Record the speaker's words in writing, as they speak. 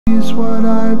is what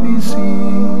I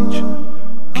beseech.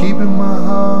 Keep in my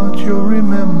heart your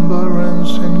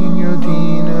remembrance, and in your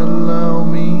deen allow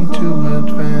me to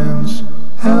advance.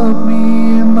 Help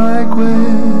me in my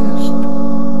quest,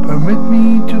 permit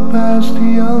me to pass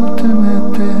the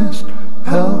ultimate test.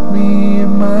 Help me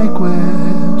in my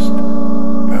quest,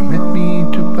 permit me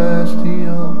to pass the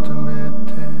ultimate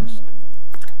test.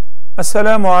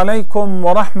 Assalamu alaikum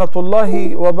wa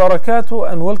rahmatullahi wa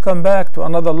barakatuh, and welcome back to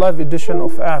another live edition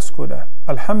of Ask Huda.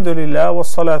 Alhamdulillah wa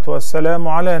salatu wa salamu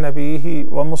ala nabiyihi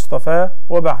wa mustafa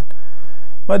wa ba'd.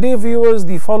 My dear viewers,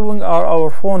 the following are our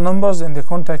phone numbers and the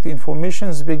contact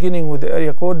informations, beginning with the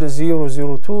area code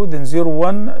 002, then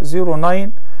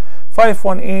 0109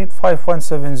 518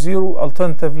 5170,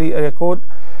 alternatively area code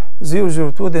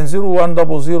 002, then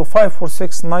 0100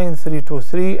 546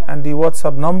 9323, and the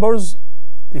WhatsApp numbers.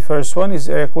 The first one is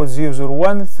area code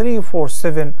 001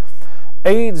 347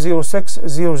 806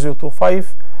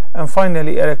 0025, and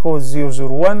finally area code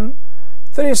 001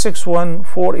 361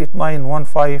 489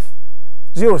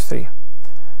 1503.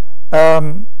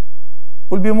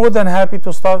 We'll be more than happy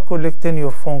to start collecting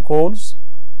your phone calls,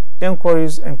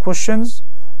 inquiries and questions.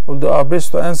 We'll do our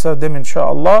best to answer them,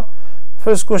 inshallah.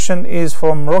 First question is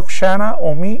from Rokshana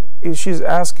Omi. She's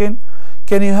asking,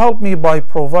 can you help me by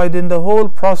providing the whole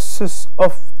process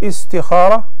of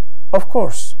istikhara? Of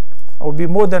course, I will be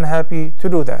more than happy to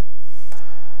do that.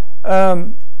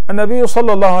 Nabi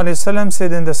sallallahu alayhi wasallam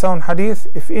said in the sound hadith,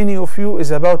 if any of you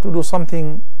is about to do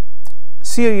something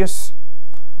serious,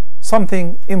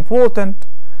 something important,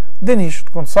 then he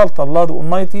should consult Allah the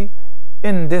Almighty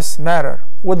in this matter,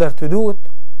 whether to do it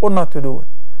or not to do it.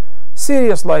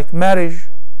 Serious like marriage,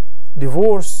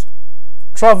 divorce,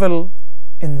 travel,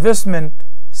 investment,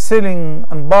 selling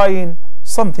and buying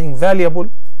something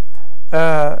valuable,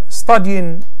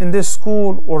 studying in this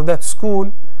school or that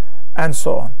school, and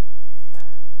so on.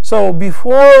 So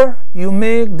before you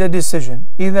make the decision,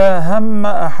 إذا هم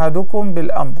أحدكم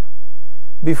بالأمر,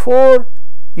 before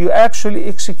you actually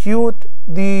execute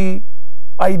the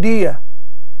idea,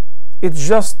 it's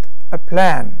just a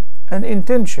plan, an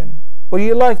intention, or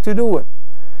you like to do it.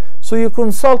 So you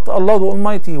consult Allah the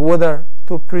Almighty whether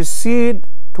to proceed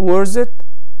towards it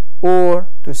or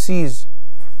to cease.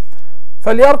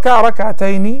 فليركع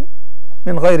ركعتين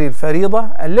من غير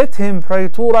الفريضة, and let him pray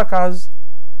 2 rak'ahs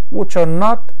which are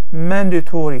not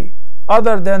mandatory,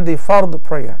 other than the fard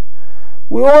prayer.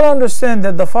 We all understand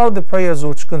that the fard prayers,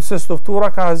 which consist of 2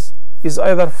 rak'ahs, is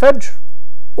either Fajr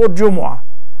or Jumu'ah.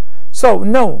 So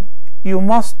no, you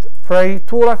must pray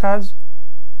 2 rak'ahs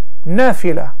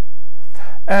nafila.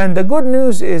 And the good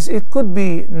news is it could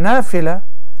be nafila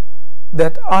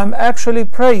that I'm actually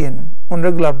praying on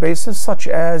regular basis, such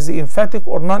as the emphatic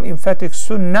or non-emphatic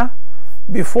sunnah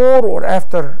before or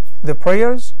after the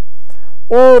prayers,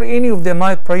 or any of the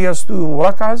night prayers 2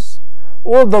 rak'ahs,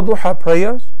 or the duha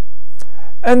prayers.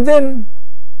 And then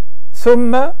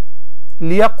ثم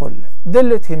ليقل, then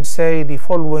let him say the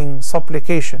following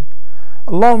supplication: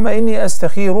 اللهم إني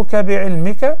أستخيرك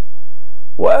بعلمك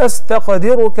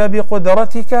وأستقدرك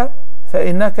بقدرتك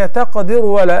فإنك تقدر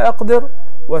ولا أقدر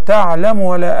وتعلم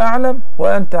ولا أعلم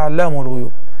وأنت علام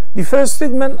الغيوب. The first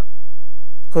segment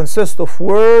consists of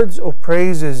words of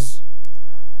praises,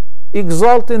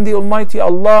 exalting the Almighty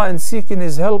Allah and seeking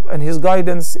His help and His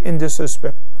guidance in this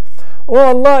respect. Oh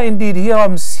Allah, indeed here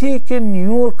I'm seeking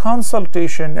your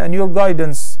consultation and your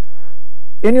guidance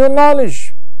in your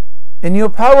knowledge, in your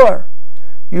power.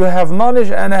 You have knowledge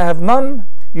and I have none.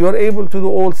 You are able to do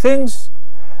all things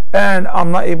and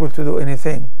I'm not able to do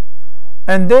anything.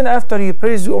 And then after you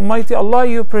praise the Almighty Allah,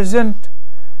 you present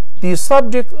the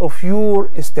subject of your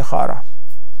istikhara.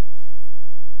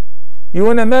 You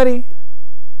want to marry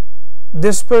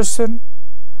this person,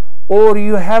 or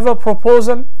you have a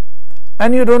proposal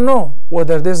and you don't know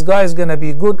whether this guy is going to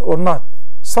be good or not.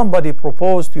 Somebody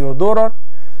proposed to your daughter,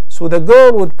 so the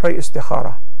girl would pray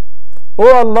istikhara.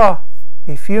 Oh Allah,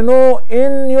 if you know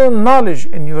in your knowledge,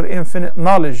 in your infinite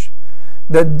knowledge,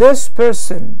 that this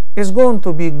person is going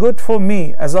to be good for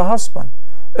me as a husband,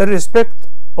 irrespective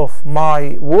of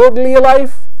my worldly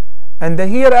life and the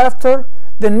hereafter,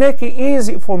 then make it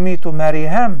easy for me to marry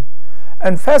him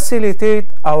and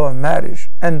facilitate our marriage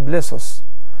and bless us.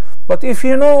 But if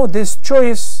you know this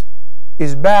choice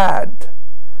is bad,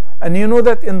 and you know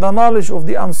that in the knowledge of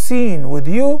the unseen with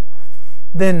you,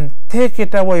 then take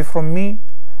it away from me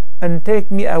and take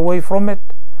me away from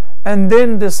it, and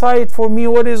then decide for me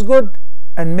what is good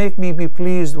and make me be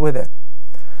pleased with it.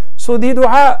 So the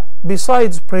dua,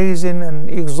 besides praising and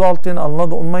exalting Allah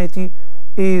the Almighty,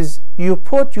 is you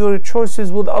put your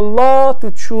choices with Allah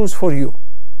to choose for you.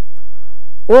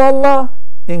 Oh Allah,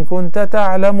 إن كنت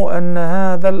تعلم أن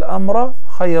هذا الأمر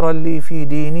خيرا لي في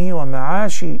ديني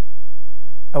ومعاشي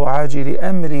أو عاجل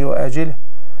أمري وآجله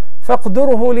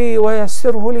فاقدره لي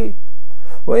ويسره لي،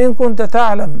 وإن كنت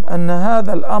تعلم أن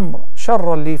هذا الأمر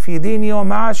شرا لي في ديني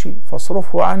ومعاشي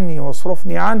فاصرفه عني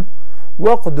واصرفني عنه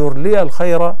واقدر لي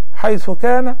الخير حيث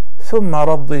كان ثم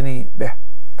رضني به.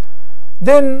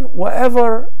 Then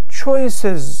whatever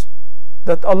choices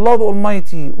that Allah the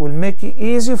Almighty will make it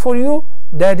easy for you,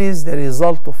 that is the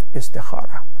result of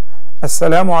istikhara.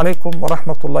 Assalamu alaikum wa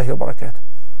rahmatullahi wa barakatuh.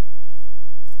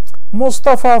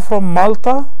 Mustafa from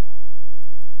Malta.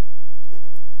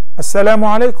 Assalamu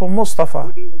alaikum,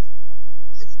 Mustafa.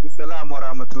 Assalamu wa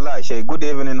rahmatullah. Shaykh, good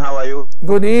evening, how are you?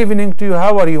 Good evening to you.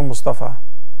 How are you, Mustafa?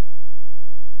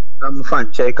 I'm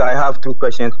fine, Shaykh. I have two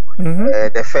questions.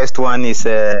 The first one is,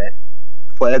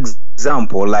 for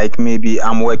example, like maybe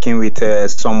I'm working with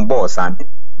some boss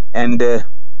and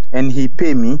he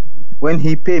pay me. When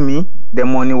he pay me, the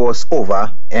money was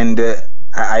over and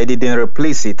I didn't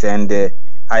replace it, and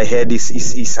I heard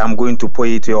this I'm going to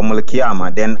pay it to Yawm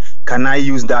al-Qiyamah. Then can I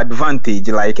use the advantage?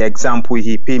 Like example,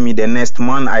 he pay me the next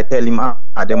month, I tell him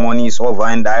the money is over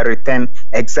and I return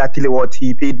exactly what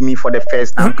he paid me for the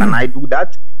first time. Can I do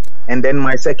that? And then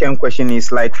my second question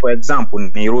is, like, for example,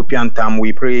 in European time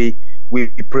we pray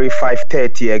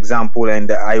 5:30 example,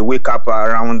 and I wake up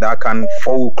around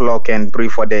 4 o'clock and pray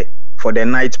for the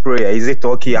night prayer. Is it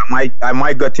okay? Am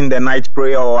I getting the night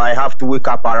prayer, or I have to wake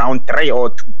up around 3 or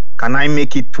 2? Can I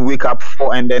make it to wake up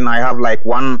 4 and then I have like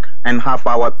 1.5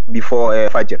 hours before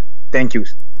Fajr? Thank you.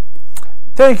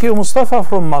 Thank you, Mustafa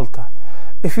from Malta.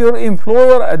 If your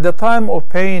employer at the time of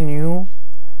paying you,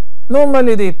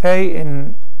 normally they pay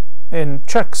in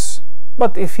checks,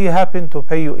 but if he happened to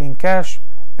pay you in cash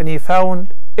and he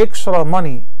found extra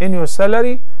money in your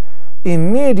salary,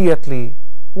 immediately,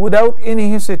 without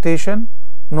any hesitation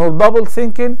nor double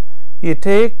thinking, you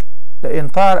take the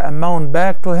entire amount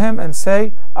back to him and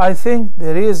say, I think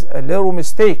there is a little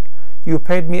mistake, you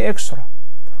paid me extra.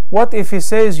 What if he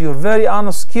says, you're very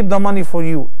honest, keep the money for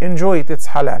you, enjoy it, it's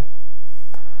halal?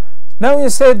 Now you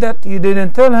said that you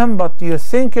didn't tell him, but you're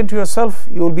thinking to yourself,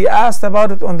 you'll be asked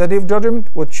about it on the day of judgment,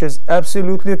 which is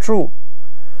absolutely true.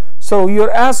 So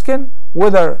you're asking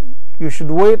whether you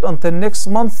should wait until next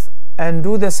month and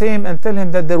do the same and tell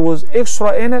him that there was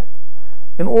extra in it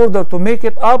in order to make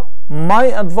it up. My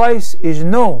advice is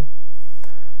no.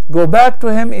 Go back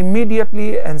to him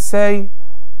immediately and say,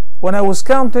 when I was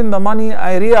counting the money,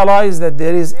 I realized that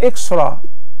there is extra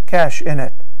cash in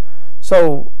it.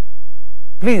 So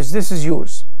please, this is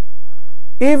yours.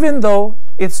 Even though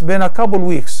it's been a couple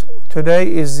weeks,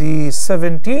 today is the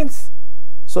 17th,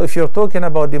 so if you're talking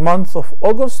about the month of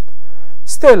August,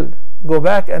 still go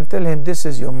back and tell him this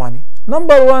is your money.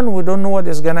 Number one, we don't know what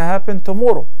is going to happen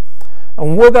tomorrow,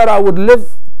 and whether I would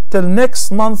live till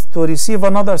next month to receive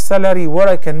another salary where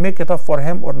I can make it up for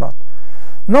him or not.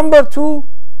 Number two,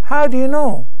 how do you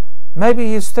know?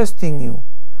 Maybe he's testing you,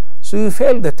 so you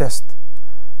failed the test.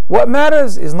 What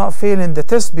matters is not failing the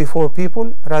test before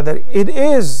people, rather it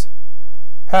is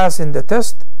passing the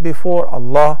test before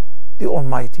Allah the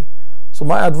Almighty. So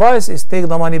my advice is take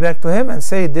the money back to him and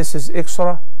say, this is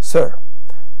extra, sir.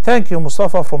 Thank you,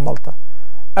 Mustafa from Malta.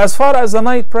 As far as the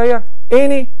night prayer,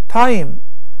 any time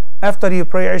after you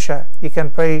pray Isha, you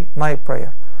can pray night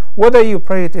prayer. Whether you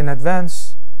pray it in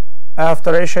advance,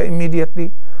 after Isha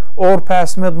immediately, or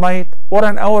past midnight, or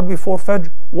an hour before Fajr,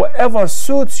 whatever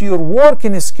suits your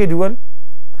working schedule.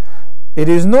 It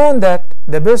is known that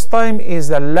the best time is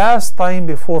the last time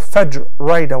before Fajr,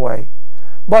 right away.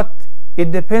 But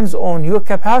it depends on your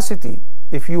capacity.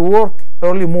 If you work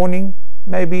early morning,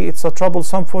 maybe it's a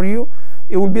troublesome for you.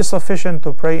 It will be sufficient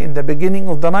to pray in the beginning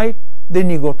of the night, then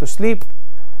you go to sleep.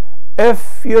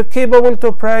 If you're capable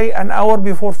to pray an hour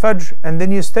before Fajr and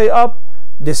then you stay up,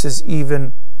 this is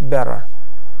even better.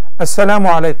 Assalamu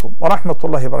alaikum wa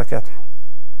rahmatullahi wa barakatuh.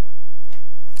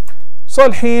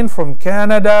 Salhin from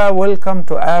Canada, welcome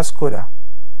to Ask Huda.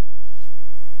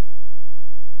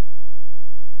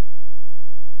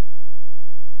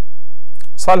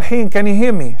 Salhin, can you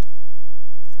hear me?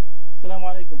 Assalamu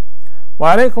alaikum.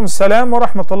 Wa alaikum salam wa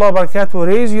rahmatullahi wa barakatuh.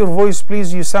 Raise your voice,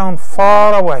 please. You sound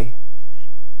far away.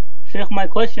 Sheikh, my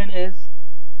question is,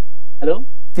 hello?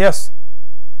 Yes.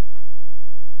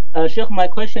 Sheikh, my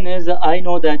question is, I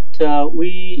know that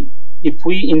if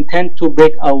we intend to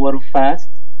break our fast,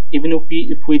 even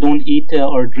if we don't eat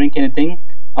or drink anything,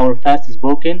 our fast is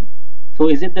broken. So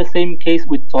is it the same case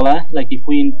with Salah? Like if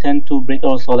we intend to break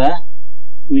our Salah,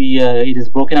 it is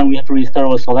broken and we have to restart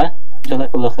our Salah?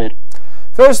 Jazakallah khair.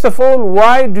 First of all,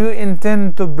 why do you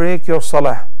intend to break your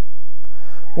Salah?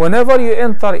 Whenever you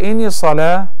enter any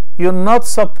Salah, you're not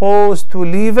supposed to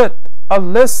leave it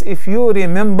unless if you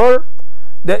remember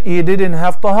that you didn't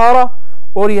have tahara,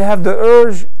 or you have the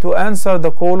urge to answer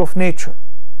the call of nature,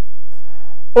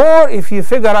 or if you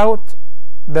figure out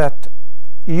that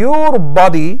your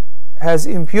body has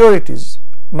impurities,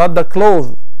 not the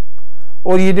clothes,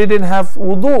 or you didn't have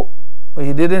wudu, or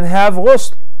you didn't have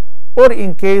ghusl, or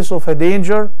in case of a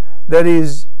danger that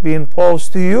is being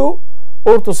posed to you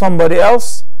or to somebody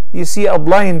else, you see a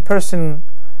blind person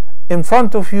in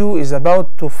front of you is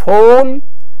about to fall,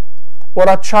 or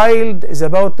a child is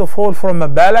about to fall from a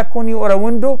balcony or a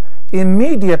window,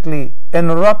 immediately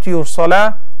interrupt your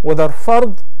salah, whether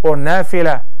fard or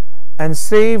nafila, and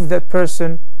save that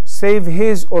person, save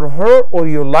his or her or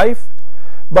your life.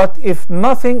 But if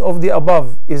nothing of the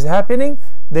above is happening,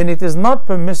 then it is not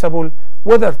permissible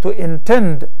whether to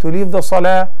intend to leave the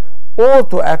salah or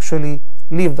to actually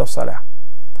leave the salah.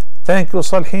 Thank you,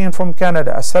 Salhin from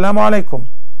Canada. Assalamu alaikum.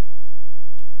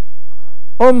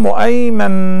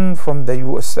 Ayman from the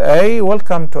USA.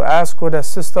 Welcome to Ask Huda,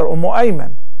 sister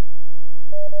Ayman.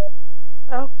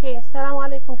 Okay, assalamu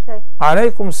alaikum, Shaykh.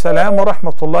 Alaikum salam wa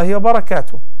rahmatullahi wa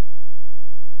barakatuh.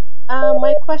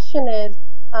 My question is,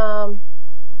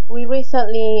 we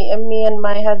recently, me and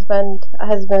my husband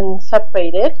has been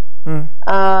separated.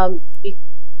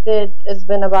 It's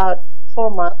been about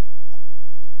 4 months.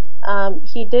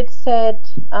 He did said,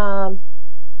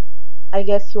 I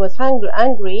guess he was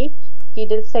angry. He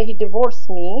did say he divorced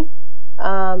me,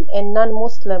 and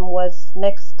non-Muslim was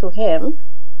next to him.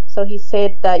 So he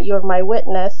said that you're my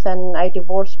witness and I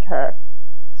divorced her.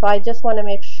 So I just want to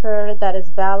make sure that is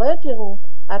valid and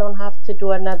I don't have to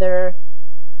do another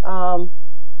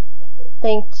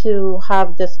thing to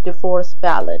have this divorce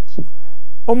valid.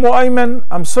 Ayman,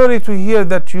 I'm sorry to hear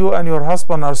that you and your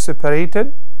husband are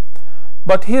separated,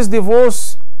 but his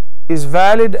divorce is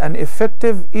valid and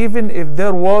effective even if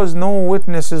there was no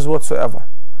witnesses whatsoever.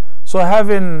 So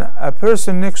having a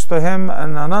person next to him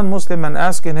and a non-Muslim and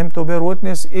asking him to bear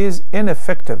witness is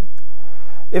ineffective.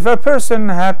 If a person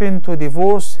happened to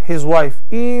divorce his wife,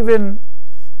 even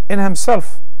in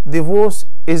himself, divorce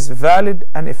is valid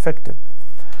and effective.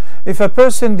 If a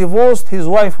person divorced his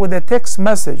wife with a text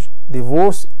message,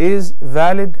 divorce is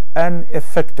valid and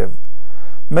effective.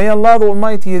 May Allah the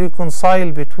Almighty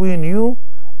reconcile between you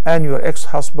and your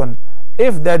ex-husband,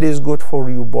 if that is good for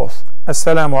you both.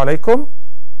 Assalamu alaikum.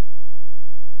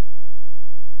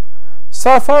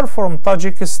 Safar from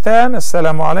Tajikistan.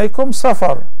 Assalamu alaikum,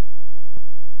 Safar.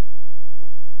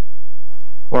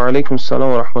 Wa alaikum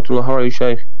salam wa rahmatullah. How are you,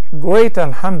 Shaykh? Great,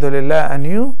 alhamdulillah. And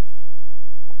you?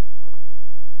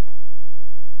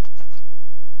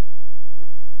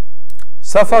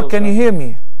 Safar, can you hear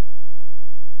me?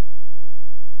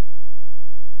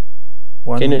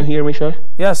 Can you hear me, Shaykh?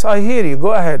 Yes, I hear you.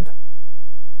 Go ahead.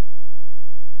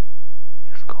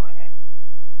 Yes, go ahead.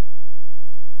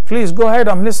 Please go ahead.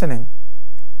 I'm listening.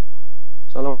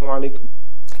 Assalamu alaikum.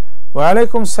 Wa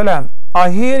alaikum salam.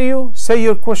 I hear you. Say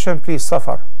your question, please,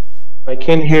 Safar. I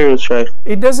can't hear you, Shaykh.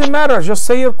 It doesn't matter. Just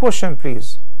say your question,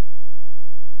 please.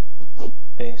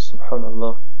 Hey,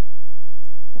 subhanallah.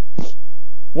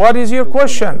 What is your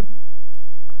question?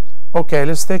 Okay,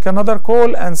 let's take another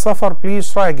call, and Safar, please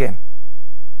try again.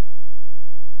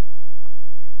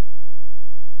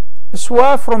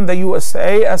 Iswa from the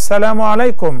USA. Assalamu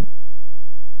alaikum.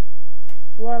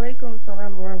 Wa alaikum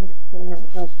salam wa rahmatullahi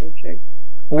wa barakatuh.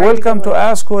 Welcome to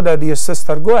Ask Huda, dear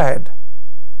sister. Go ahead.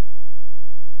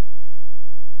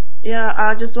 Yeah,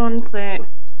 I just want to say,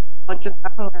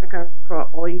 for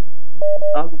all you.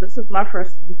 This is my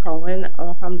first time calling.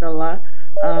 Alhamdulillah.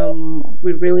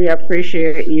 We really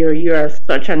appreciate you. You are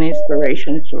such an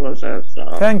inspiration to us. So.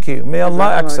 Thank you. May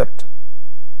Allah accept.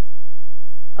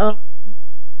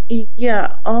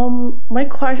 Yeah. My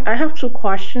question. I have 2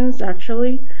 questions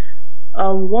actually.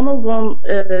 One of them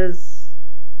is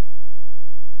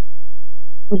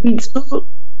we do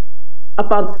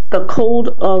about the code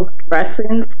of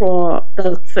dressing for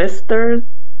the sisters.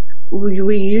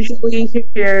 We usually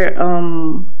hear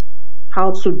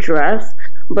how to dress,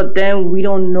 but then we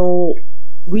don't know.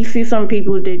 We see some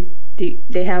people they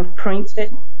have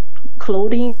printed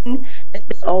clothing. They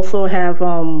also have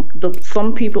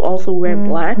some people also wear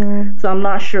black. So I'm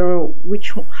not sure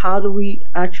how do we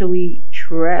actually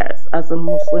dress as a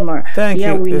Muslim? Or Thank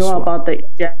you. We know about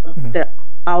the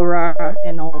aura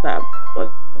and all that.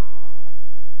 But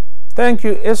thank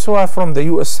you, Iswa from the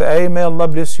USA. May Allah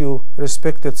bless you,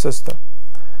 respected sister.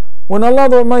 When Allah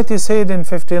the Almighty said in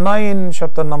 59,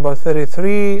 chapter number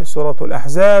 33, Surah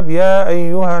Al-Ahzab, يا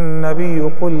أيها النبي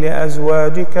قل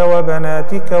لأزواجك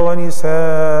وبناتك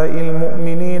ونساء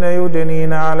المؤمنين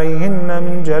يدنين عليهن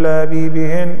من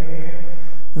جلابيبهن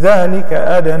ذلك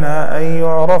أدنى أن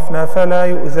يعرفن فلا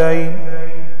يؤذين.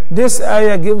 This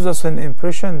ayah gives us an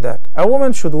impression that a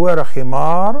woman should wear a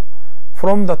khimar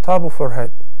from the top of her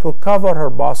head to cover her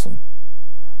bosom,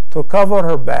 to cover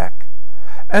her back.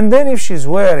 And then if she's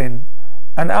wearing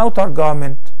an outer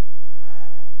garment,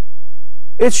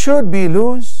 it should be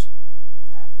loose,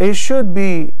 it should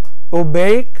be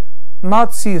opaque,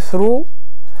 not see-through,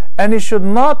 and it should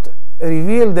not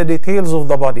reveal the details of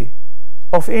the body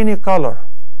of any color,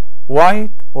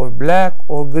 white or black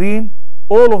or green.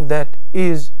 All of that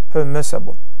is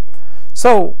permissible.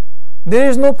 So there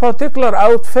is no particular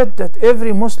outfit that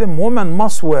every Muslim woman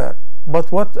must wear,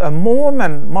 but what a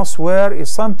woman must wear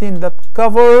is something that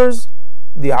covers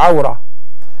the awrah.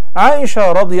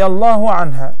 Aisha radiallahu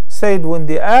anha said when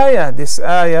this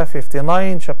ayah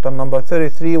 59, chapter number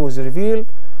 33 was revealed,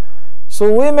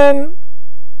 so women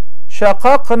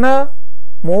shaqaqna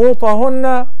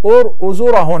mu'utahunna or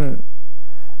uzurahun.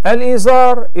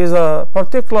 Al-izar is a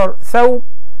particular thawb,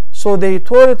 so they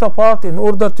tore it apart in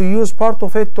order to use part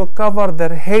of it to cover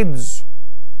their heads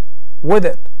with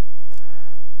it.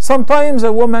 Sometimes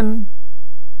a woman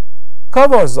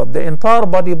covers up the entire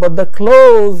body, but the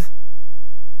clothes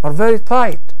are very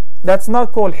tight. That's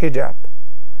not called hijab.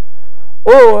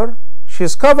 Or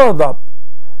she's covered up,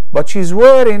 but she's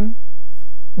wearing,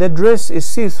 the dress is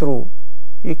see-through.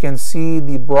 You can see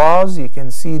the bras, you can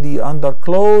see the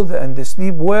underclothes and the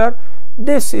sleepwear.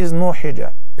 This is no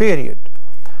hijab, period.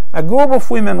 A group of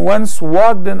women once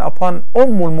walked in upon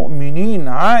al-Mu'mineen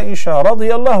Aisha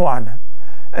radiallahu anha,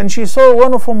 and she saw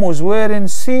one of them was wearing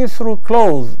see-through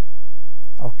clothes,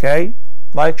 okay,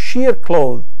 like sheer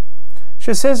clothes.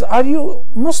 She says, are you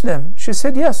Muslim? She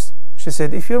said, yes. She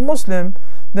said, if you're Muslim,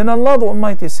 then Allah the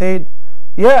Almighty said,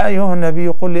 يا أيها النبي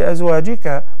قل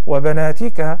لأزواجك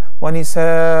وبناتك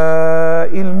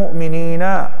ونساء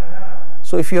المؤمنين.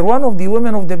 So if you're one of the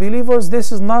women of the believers,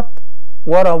 this is not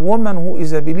what a woman who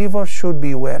is a believer should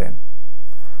be wearing.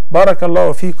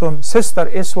 Barakallahu feekum, Sister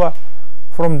Iswa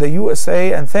from the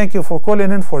USA, and thank you for calling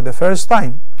in for the first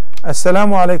time.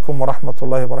 Assalamu alaikum wa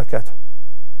rahmatullahi wa barakatuh.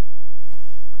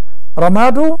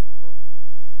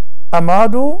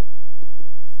 Amadu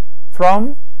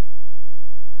from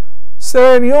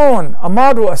Sierra Leone.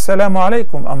 Amadu, assalamu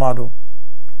alaikum. Amadu.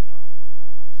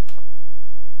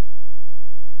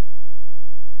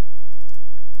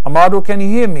 Amadu, can you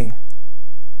hear me?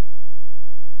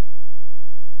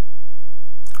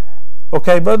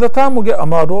 Okay, by the time we get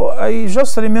Amadu, I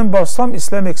just remember some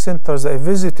Islamic centers I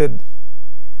visited,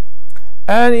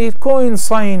 and it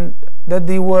coincided that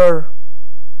they were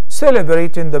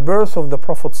celebrating the birth of the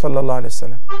Prophet sallallahu alaihi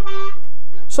wasallam.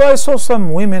 So I saw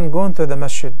some women going to the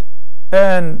masjid,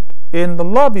 and in the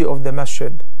lobby of the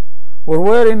masjid were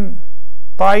wearing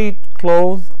tight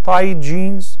clothes, tight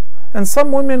jeans, and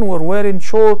some women were wearing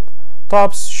short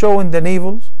tops showing the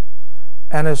navels,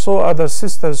 and I saw other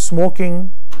sisters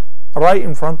smoking right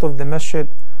in front of the masjid.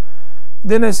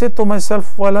 Then I said to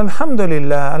myself, well,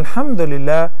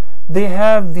 alhamdulillah, they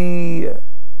have the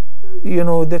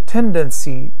the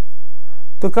tendency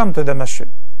to come to the masjid.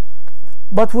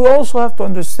 But we also have to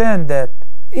understand that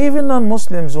even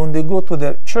non-Muslims, when they go to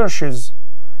their churches,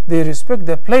 they respect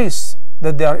the place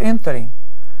that they are entering.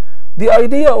 The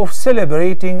idea of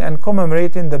celebrating and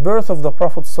commemorating the birth of the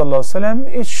Prophet ﷺ,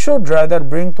 it should rather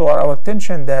bring to our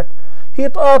attention that he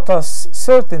taught us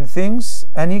certain things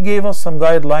and he gave us some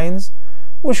guidelines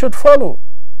we should follow.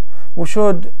 We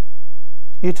should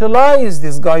utilize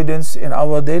this guidance in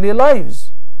our daily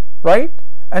lives, right?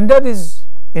 And that is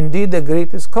indeed the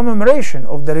greatest commemoration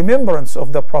of the remembrance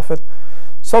of the Prophet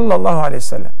sallallahu alaihi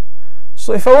wasallam.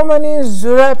 So if a woman is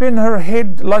wrapping her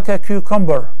head like a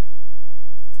cucumber,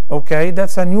 okay,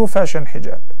 that's a new fashion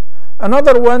hijab.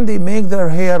 Another one, they make their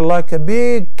hair like a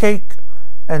big cake,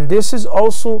 and this is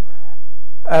also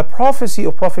a prophecy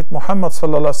of Prophet Muhammad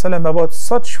sallallahu alaihi wasallam about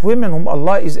such women whom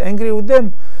Allah is angry with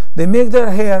them. They make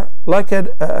their hair like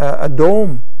a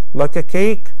dome, like a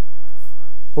cake.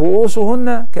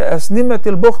 رؤوسهن كأسنمة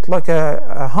البخت, like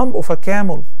a hump of a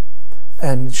camel,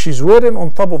 and she's wearing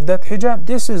on top of that hijab.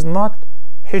 This is not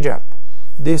hijab.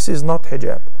 This is not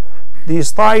hijab.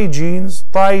 These tight jeans,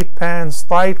 tight pants,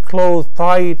 tight clothes,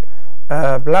 tight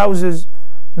blouses,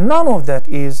 none of that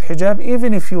is hijab,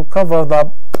 even if you covered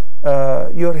up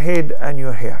your head and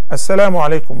your hair. Assalamu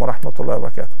alaikum wa rahmatullahi wa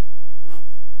barakatuh.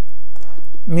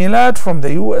 Milad from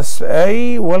the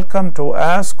USA, welcome to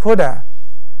Ask Huda.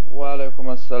 Wa alaikum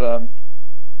assalam.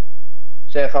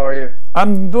 Sheikh, how are you?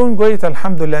 I'm doing great,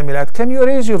 alhamdulillah. Milad, can you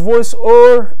raise your voice,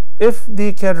 or if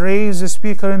they can raise the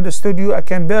speaker in the studio? I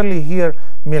can barely hear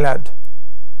Milad.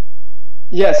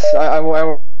 Yes, I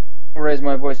will raise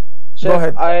my voice. Go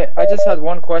ahead. I just had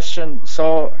one question.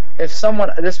 So if someone,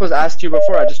 this was asked you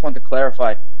before, I just want to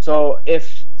clarify. So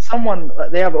if someone,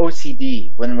 they have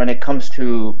OCD when it comes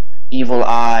to evil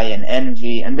eye and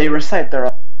envy, and they recite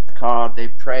their card, they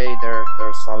pray their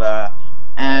Salah,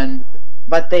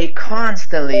 but they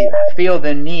constantly feel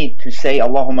the need to say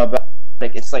Allahumma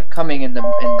barik. It's like coming in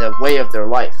the way of their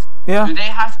life. Yeah. Do they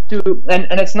have to?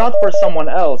 And it's not for someone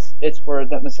else; it's for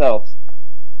themselves.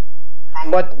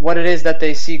 What it is that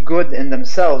they see good in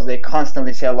themselves, they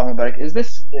constantly say Allahumma barik. Is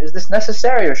this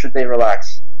necessary, or should they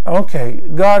relax? Okay,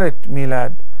 got it,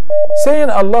 Milad. Saying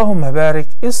Allahumma barik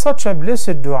is such a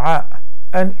blessed dua,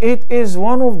 and it is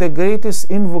one of the greatest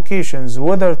invocations,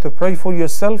 whether to pray for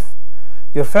yourself,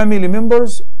 your family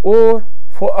members, or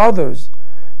for others.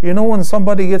 You know, when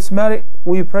somebody gets married,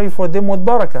 we pray for them with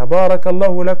barakah.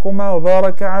 Barakallahu lakuma wa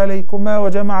baraka alaykuma wa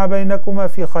jama'a baynakuma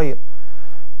fi khayr.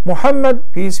 Muhammad,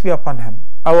 peace be upon him,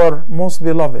 our most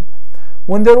beloved,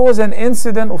 when there was an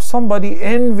incident of somebody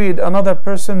envied another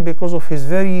person because of his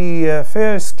very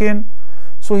fair skin,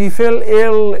 so he fell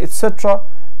ill, etc.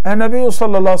 And Nabi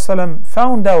sallallahu alaihi wasallam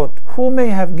found out who may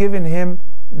have given him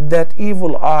that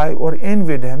evil eye or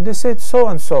envied him. They said so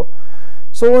and so.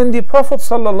 So when the Prophet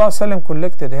sallallahu alaihi wasallam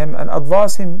collected him and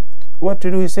advised him what to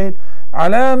do, he said,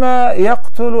 "Alama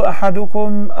yaqtulu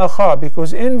ahadukum akha,"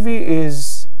 because envy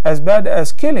is as bad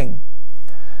as killing.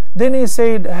 Then he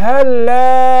said,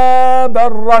 "Halla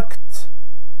barakt,"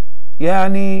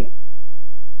 yani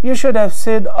you should have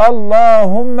said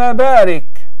Allahumma barik.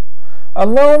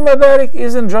 Allahumma barik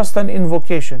isn't just an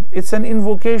invocation, it's an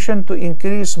invocation to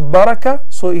increase barakah.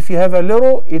 So if you have a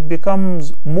little, it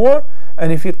becomes more,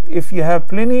 and if you have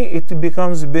plenty, it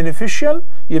becomes beneficial,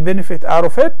 you benefit out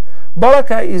of it.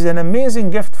 Barakah is an amazing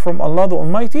gift from Allah the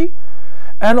Almighty,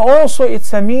 and also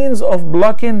it's a means of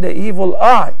blocking the evil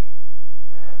eye,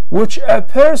 which a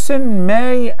person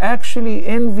may actually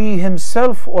envy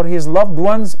himself or his loved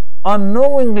ones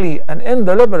unknowingly and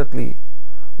indeliberately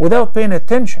without paying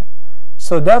attention.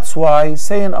 So that's why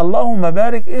saying Allahumma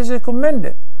barik is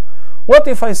recommended. What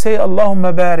if I say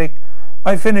Allahumma barik,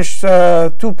 I finish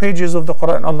 2 pages of the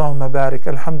Quran, Allahumma barik,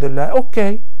 alhamdulillah,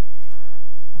 okay,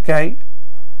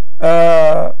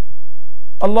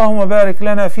 Allahumma barik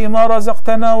lana fima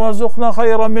razaqtana warzuqna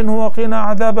khayran minhu wa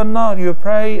qina adhab an-nar. You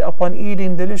pray upon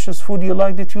eating delicious food you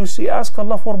like that you see, ask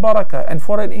Allah for barakah and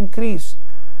for an increase.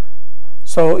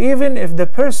 So even if the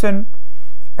person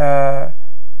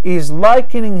is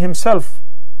likening himself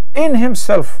in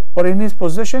himself or in his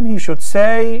position, he should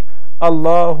say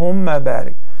Allahumma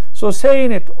barik. So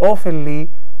saying it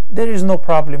oftenly, there is no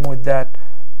problem with that,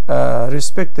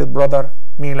 respected brother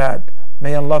Milad.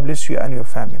 May Allah bless you and your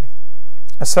family.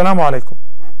 Assalamu alaikum.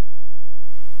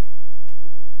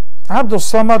 Abdul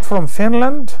Samad from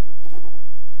Finland.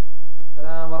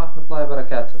 Assalamu wa rahmatullahi wa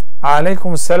barakatuh.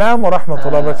 Alaikum assalam wa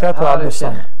rahmatullahi wa barakatuh, Abdul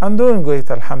Samad. I'm doing great,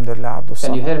 alhamdulillah, Abdul Samad.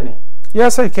 Can you hear me?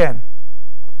 Yes, I can.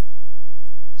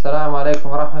 Assalamu alaikum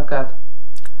wa rahmatullahi wa barakatuh.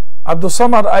 Abdul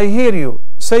Samad, I hear you.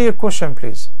 Say your question,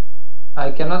 please.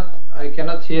 I cannot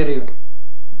hear you,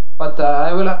 but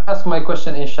I will ask my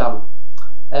question inshallah.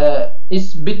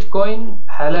 Is Bitcoin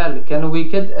halal? Can we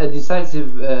get a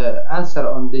decisive answer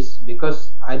on this?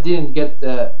 Because I didn't get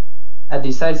a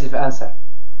decisive answer.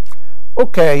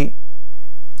 Okay.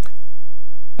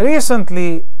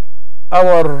 Recently,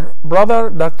 our brother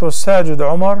Dr. Sajid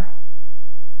Umar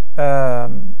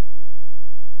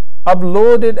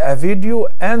uploaded a video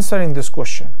answering this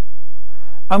question.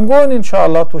 I'm going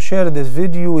inshallah to share this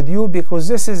video with you because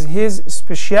this is his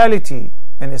speciality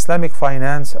in Islamic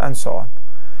finance and so on.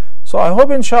 So I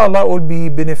hope inshallah it will be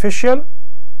beneficial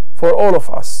for all of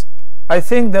us. I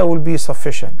think that will be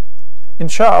sufficient.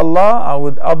 Inshallah, I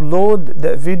would upload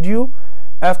the video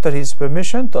after his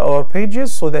permission to our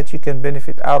pages so that you can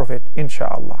benefit out of it,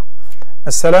 inshallah.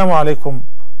 Assalamu alaikum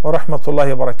wa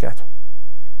rahmatullahi wa barakatuh.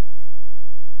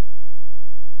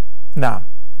 Now,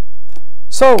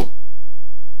 so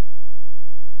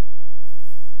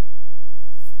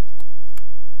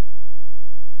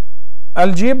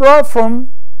Algebra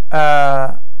from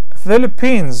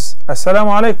Philippines. Assalamu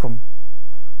alaikum.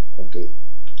 Okay.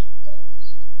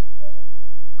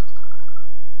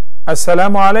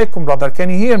 Assalamu alaikum, brother. Can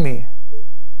you hear me?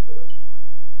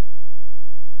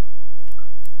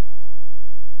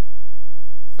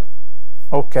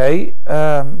 Okay.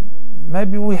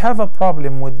 Maybe we have a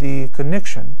problem with the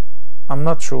connection. I'm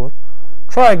not sure.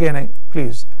 Try again,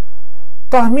 please.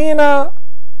 Tahmina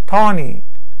Tani.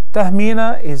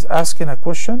 Tahmina is asking a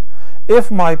question.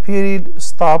 If my period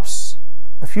stops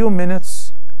a few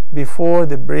minutes before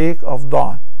the break of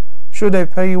dawn, should I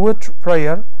pray witr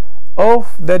prayer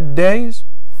of that days?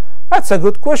 That's a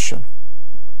good question.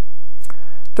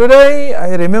 Today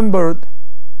I remembered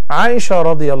Aisha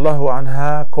radiallahu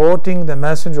anha quoting the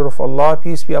Messenger of Allah,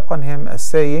 peace be upon him, as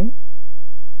saying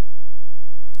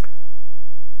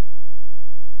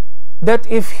that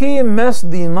if he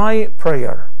missed the night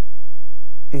prayer,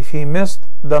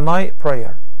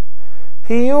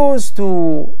 he used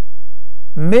to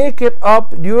make it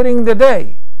up during the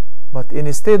day, but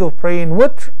instead of praying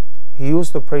witr, he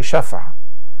used to pray shafa.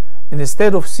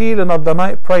 Instead of sealing up the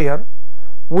night prayer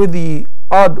with the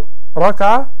odd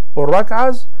rak'ah or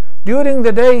rak'ahs, during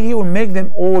the day he will make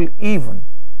them all even.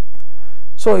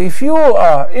 So if you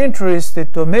are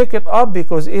interested to make it up,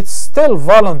 because it's still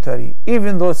voluntary,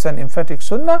 even though it's an emphatic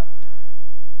sunnah,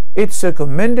 it's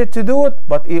recommended to do it,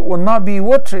 but it will not be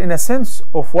witr in a sense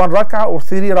of 1 rak'ah or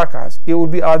 3 rak'ahs. It will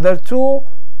be either 2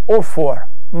 or 4,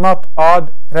 not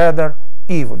odd, rather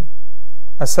even.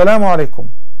 Assalamu alaikum.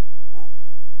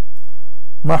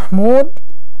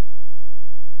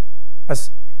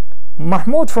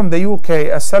 Mahmoud from the UK.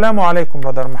 Assalamu alaikum,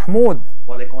 brother Mahmoud.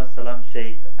 Wa alaikum assalam,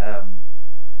 Sheikh.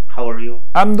 How are you?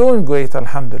 I'm doing great,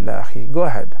 alhamdulillah, akhi. Go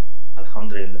ahead.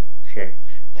 Alhamdulillah, Sheikh.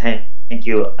 Thank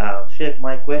you. Sheikh,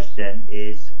 my question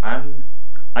is, I'm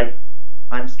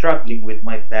struggling with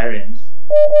my parents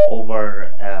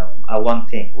over one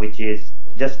thing, which is,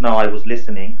 just now I was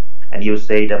listening and you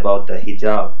said about the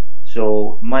hijab.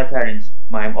 So my parents,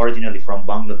 I'm originally from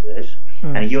Bangladesh,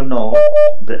 and you know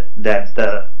that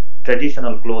the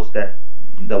traditional clothes that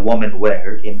the women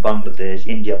wear in Bangladesh,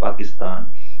 India, Pakistan,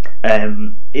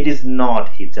 it is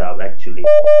not hijab actually.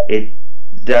 It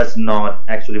does not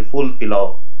actually fulfill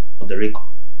all the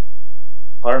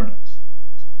requirements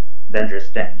that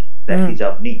understand that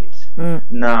hijab needs.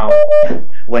 Now,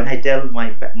 when I tell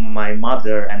my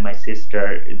mother and my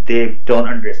sister, they don't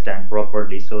understand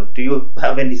properly. So do you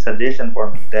have any suggestion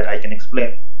for me that I can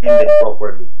explain them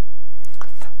properly?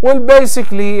 Well,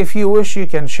 basically, if you wish, you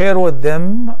can share with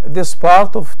them this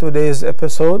part of today's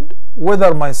episode,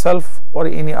 whether myself or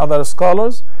any other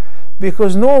scholars,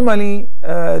 because normally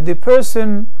the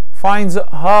person finds it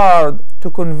hard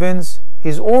to convince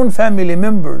his own family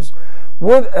members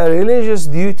with a religious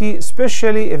duty,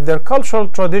 especially if their cultural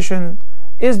tradition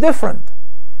is different.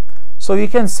 So you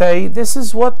can say, this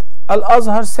is what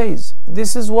Al-Azhar says,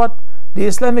 this is what the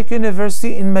Islamic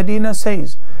University in Medina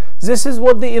says, this is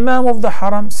what the Imam of the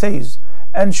Haram says,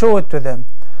 and show it to them.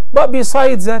 But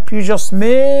besides that, you just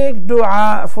make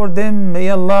dua for them, may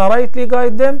Allah rightly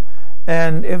guide them,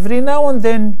 and every now and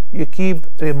then you keep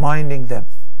reminding them,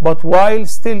 but while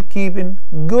still keeping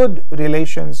good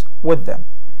relations with them.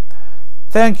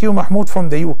 Thank you, Mahmoud from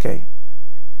the UK.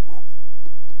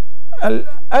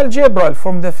 Al-Jabral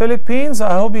from the Philippines,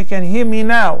 I hope you can hear me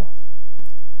now.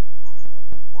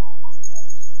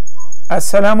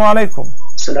 Assalamu alaikum.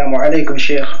 Assalamu alaikum,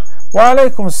 Sheikh. Wa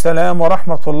alaikum assalam wa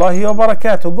rahmatullahi wa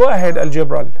barakatuh. Go ahead,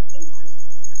 Al-Jabral.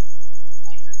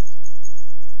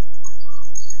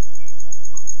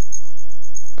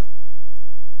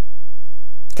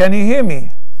 Can you hear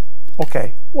me?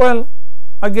 Okay. Well,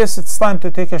 I guess it's time to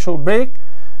take a short break,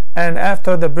 and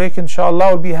after the break, inshallah,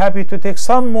 I'll be happy to take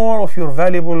some more of your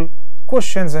valuable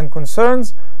questions and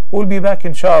concerns. We'll be back,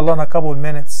 inshallah, in a couple of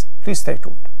minutes. Please stay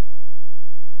tuned.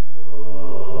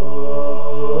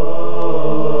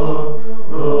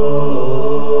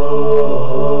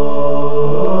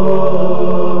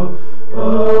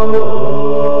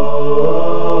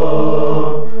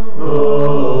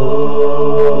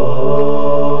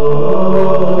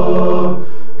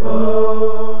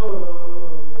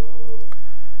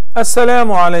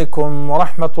 Assalamu alaikum wa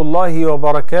rahmatullahi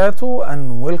wa barakatuh,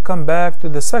 and welcome back to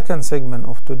the second segment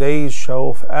of today's show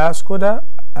of Ask Huda,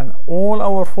 and all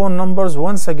our phone numbers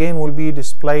once again will be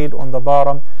displayed on the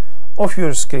bottom of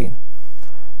your screen.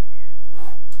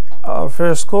 Our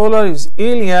first caller is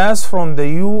Ilyas from the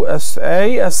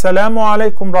USA. Assalamu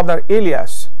alaikum, brother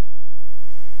Ilyas.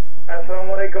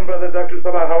 Assalamu alaikum, brother Dr.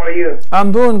 Salah. How are you?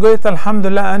 I'm doing great,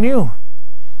 alhamdulillah, and you?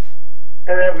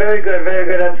 Very good, very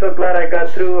good. I'm so glad I got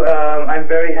through. I'm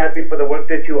very happy for the work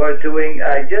that you are doing.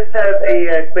 I just have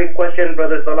a quick question,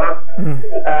 brother Salah.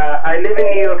 I live in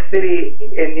New York City,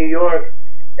 in New York,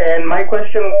 and my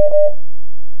question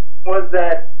was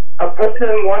that a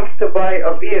person wants to buy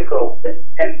a vehicle,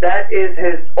 and that is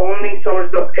his only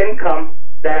source of income,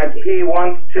 that he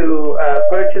wants to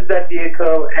purchase that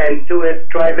vehicle and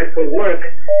drive it for work,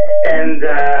 and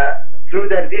through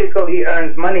that vehicle he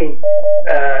earns money.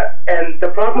 And the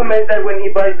problem is that when he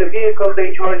buys the vehicle,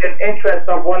 they charge an interest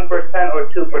of 1% or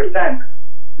 2%.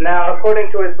 Now,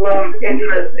 according to Islam,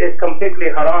 interest is completely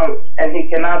haram, and he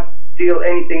cannot deal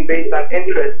anything based on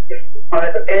interest.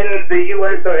 But in the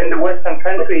US or in the Western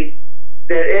countries,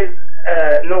 there is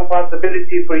no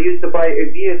possibility for you to buy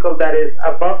a vehicle that is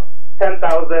above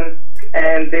 10,000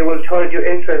 and they will charge you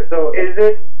interest. So is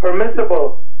it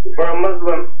permissible for a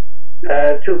Muslim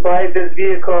to buy this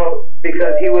vehicle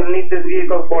because he will need this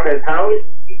vehicle for his house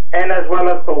and as well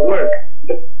as for work?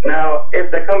 Now,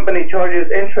 if the company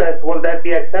charges interest, will that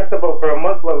be acceptable for a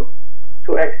Muslim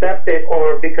to accept it,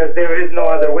 or because there is no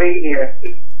other way here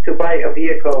to buy a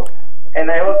vehicle? And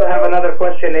I also have another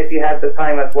question if you have the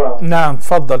time as well. نعم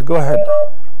تفضل, go ahead.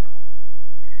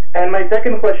 And my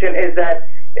second question is that,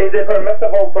 is it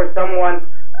permissible for someone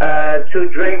to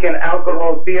drink an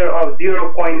alcohol beer of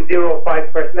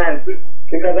 0.05%?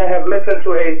 Because I have listened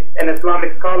to an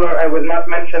Islamic scholar, I will not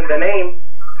mention the name.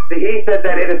 He said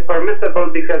that it is permissible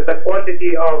because the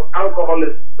quantity of alcohol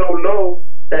is so low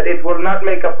that it will not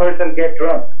make a person get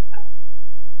drunk.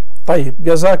 طيب,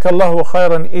 جزاك الله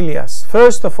خيرا Ilyas.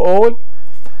 First of all,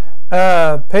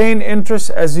 paying interest,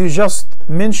 as you just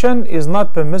mentioned, is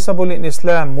not permissible in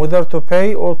Islam, whether to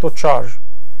pay or to charge.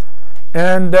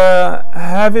 And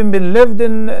having been lived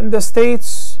in the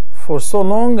States for so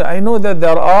long, I know that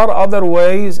there are other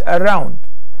ways around.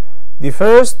 The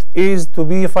first is to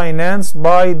be financed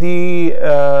by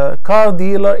the car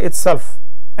dealer itself,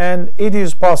 and it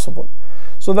is possible.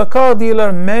 So the car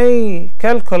dealer may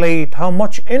calculate how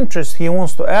much interest he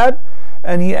wants to add,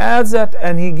 and he adds that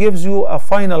and he gives you a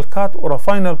final cut or a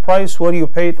final price where you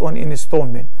pay it on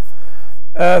installment.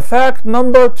 Fact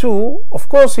number two, of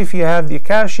course, if you have the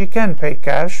cash, you can pay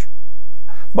cash.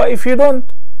 But if you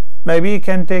don't, maybe you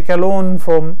can take a loan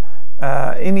from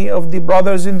any of the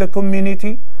brothers in the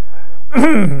community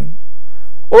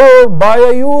or buy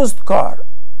a used car.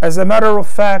 As a matter of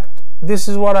fact, this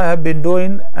is what I have been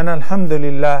doing, and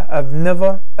alhamdulillah, I've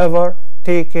never ever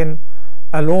taken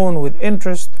a loan with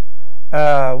interest,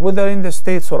 whether in the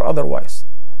States or otherwise.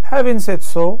 Having said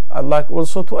so, I'd like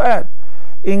also to add,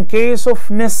 in case of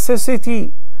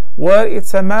necessity, where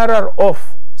it's a matter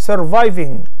of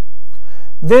surviving,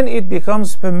 then it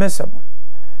becomes permissible.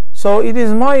 So it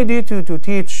is my duty to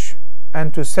teach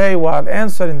and to say, while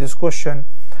answering this question,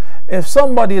 if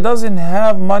somebody doesn't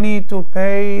have money to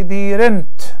pay the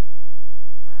rent,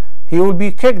 he will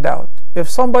be kicked out. If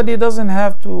somebody doesn't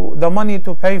have the money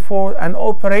to pay for an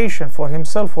operation for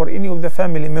himself or any of the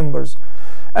family members,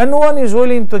 and no one is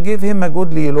willing to give him a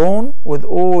goodly loan with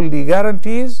all the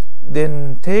guarantees,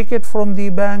 then take it from the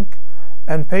bank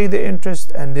and pay the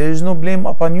interest, and there is no blame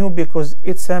upon you, because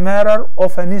it's a matter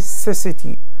of a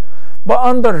necessity. But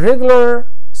under regular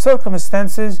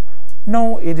circumstances,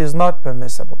 no, it is not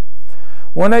permissible.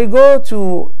 When I go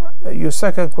to your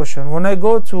second question, when I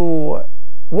go to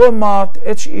Walmart,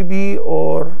 HEB,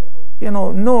 or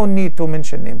no need to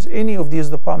mention names, any of these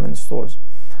department stores,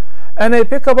 and I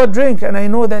pick up a drink and I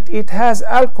know that it has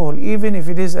alcohol, even if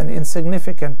it is an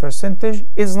insignificant percentage,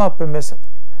 is not permissible.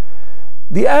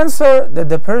 The answer that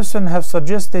the person has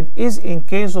suggested is in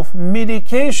case of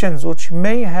medications which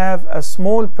may have a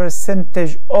small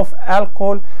percentage of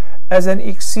alcohol as an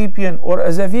excipient or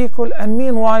as a vehicle, and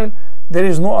meanwhile there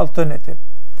is no alternative.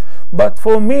 But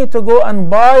for me to go and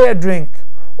buy a drink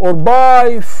or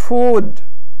buy food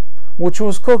which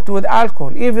was cooked with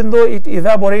alcohol, even though it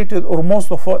evaporated, or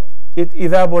most of it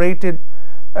evaporated,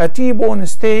 a T-bone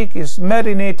steak is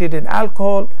marinated in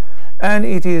alcohol and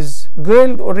it is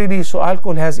grilled already, so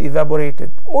alcohol has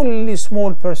evaporated, only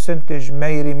small percentage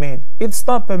may remain. It's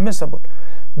not permissible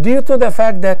due to the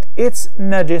fact that it's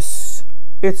najis,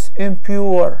 it's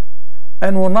impure,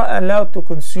 and we're not allowed to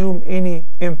consume any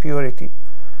impurity.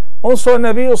 Also,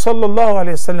 Nabi sallallahu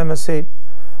alayhi wasallam said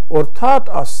or taught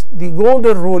us the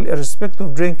golden rule in respect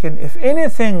of drinking: if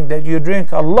anything that you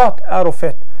drink a lot out of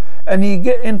it and you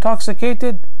get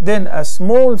intoxicated, then a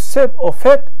small sip of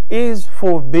it is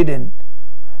forbidden.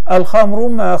 Al-khamru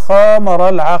ma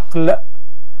khamara al-aql.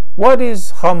 What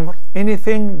is khamr?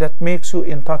 Anything that makes you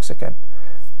intoxicant.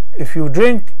 If you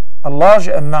drink a large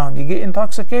amount, you get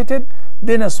intoxicated,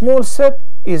 then a small sip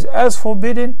is as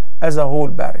forbidden as a whole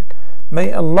barrel.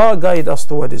 May Allah guide us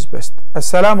to what is best.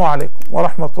 Assalamu alaikum wa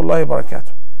rahmatullahi wa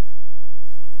barakatuh.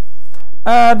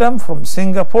 Adam from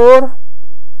Singapore.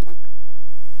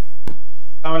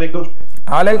 Assalamu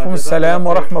alaikum assalam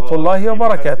wa rahmatullahi wa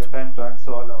barakatuh. Time to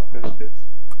answer all our questions.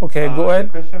 Okay, go ahead.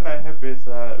 The question I have is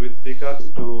with regards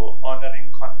to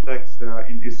honoring contracts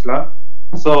in Islam.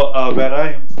 So where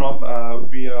I am from,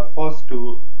 we are forced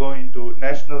to go into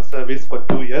national service for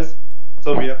 2 years.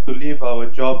 So we have to leave our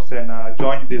jobs and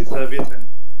join this service, and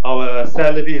our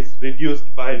salary is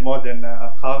reduced by more than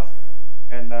half.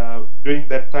 And during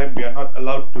that time, we are not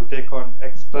allowed to take on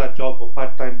extra job or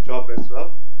part-time job as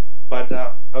well. But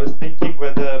I was thinking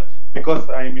whether, because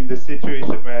I'm in the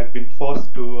situation where I've been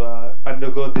forced to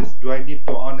undergo this, do do I need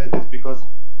to honor this? Because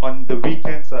on the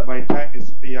weekends my time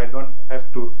is free. I don't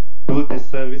have to do this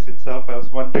service itself. I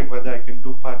was wondering whether I can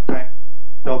do part-time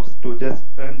jobs to just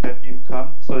earn that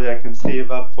income so that I can save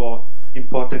up for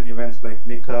important events like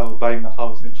nikah or buying a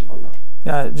house, inshallah.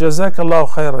 Yeah, Jazakallah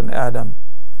khairan, Adam.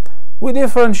 We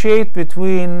differentiate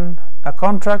between a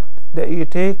contract that you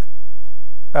take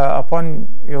upon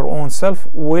your own self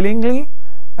willingly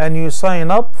and you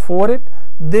sign up for it,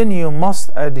 then you must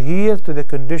adhere to the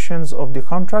conditions of the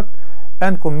contract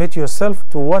and commit yourself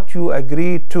to what you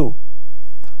agreed to.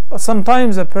 But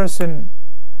sometimes a person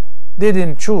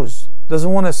didn't choose,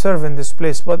 doesn't want to serve in this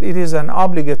place, but it is an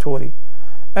obligatory,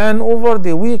 and over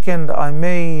the weekend I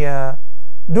may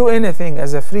do anything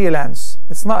as a freelance.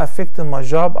 It's not affecting my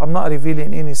job, I'm not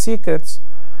revealing any secrets.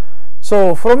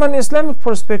 So from an Islamic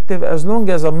perspective, as long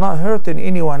as I'm not hurting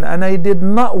anyone and I did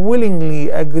not willingly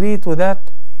agree to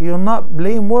that, you're not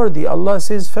blameworthy. Allah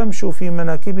says, فَامْشُوا فِي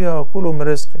مَنَاكِبِهَا وَكُلُوا مِنْ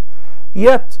رِزْقِهِ.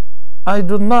 Yet I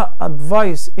do not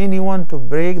advise anyone to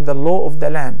break the law of the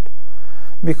land,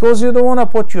 because you don't want to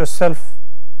put yourself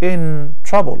in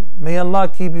trouble. May Allah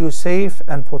keep you safe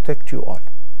and protect you all.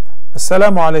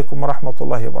 Assalamu alaikum wa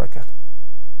rahmatullahi wa barakatuh.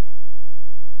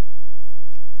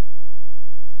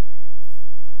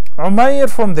 Umair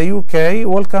from the UK,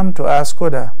 welcome to Ask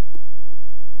Huda.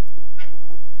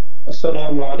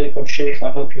 Assalamu alaikum, Sheikh.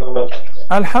 I hope you're well.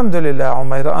 Alhamdulillah,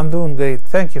 Umair, I'm doing great.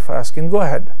 Thank you for asking. Go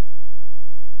ahead.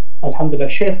 Alhamdulillah,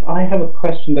 Sheikh. I have a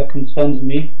question that concerns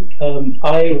me.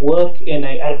 I work in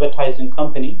an advertising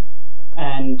company,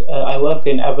 and I work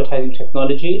in advertising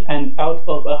technology, and out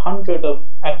of 100 of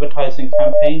advertising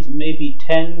campaigns, maybe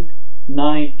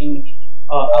 9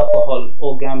 are alcohol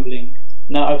or gambling.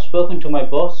 Now, I've spoken to my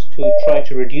boss to try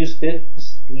to reduce this.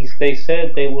 They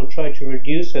said they will try to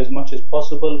reduce as much as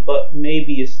possible, but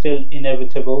maybe it's still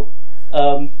inevitable.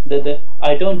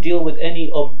 I don't deal with any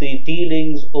of the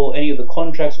dealings or any of the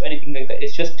contracts or anything like that.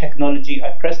 It's just technology.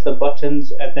 I press the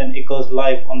buttons and then it goes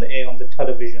live on the air, on the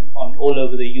television, on all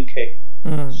over the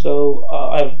UK. So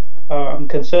I'm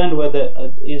concerned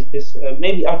whether is this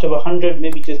maybe out of 100,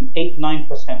 maybe just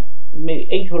 8-9%, maybe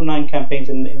 8 or 9 campaigns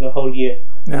in the whole year,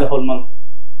 in the whole month.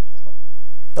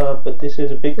 But this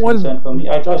is a big concern for me.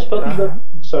 I've spoken to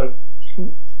sorry.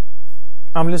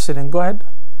 I'm listening. Go ahead.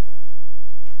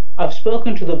 I've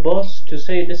spoken to the boss to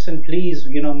say, listen, please,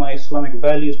 my Islamic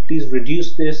values, please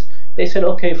reduce this. They said,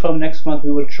 okay, from next month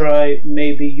we will try.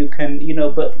 Maybe you can,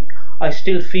 but I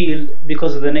still feel,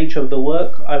 because of the nature of the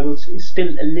work, it's still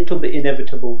a little bit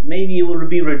inevitable. Maybe it will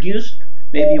be reduced,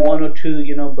 maybe 1 or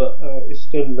 2, but it's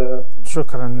still.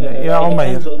 Shukran. Ya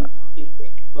Umair.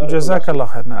 Jazakallah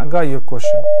khair. I got your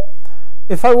question.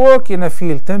 If I work in a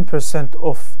field, 10%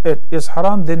 of it is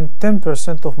haram, then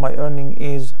 10% of my earning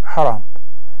is haram.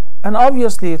 And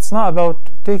obviously it's not about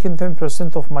taking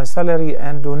 10% of my salary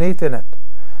and donating it,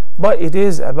 but it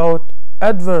is about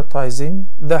advertising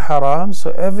the haram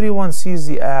so everyone sees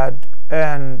the ad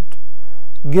and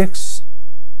gets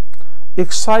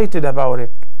excited about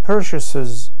it,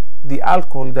 purchases the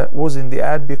alcohol that was in the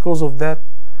ad. Because of that,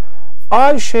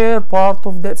 I share part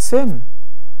of that sin.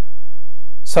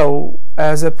 So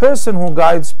as a person who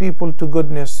guides people to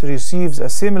goodness receives a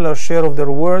similar share of the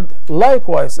reward,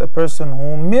 likewise a person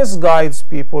who misguides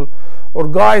people or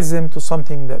guides them to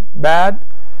something that bad,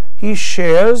 he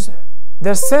shares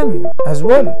their sin as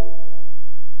well.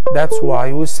 That's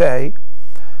why we say,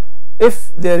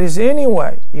 if there is any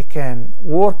way you can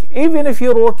work, even if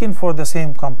you're working for the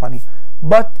same company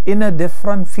but in a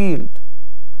different field,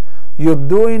 you're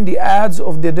doing the ads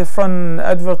of the different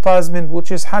advertisement which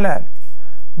is halal,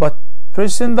 but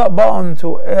pressing that button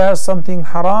to air something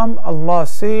haram, Allah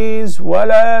says,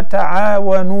 وَلَا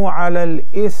تَعَاوَنُوا عَلَى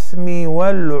الْإِثْمِ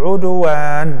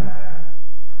وَالْعُدْوَانِ.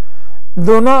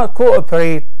 Do not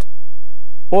cooperate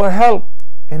or help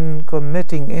in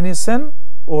committing any sin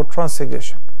or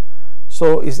transgression.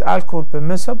 So is alcohol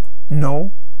permissible?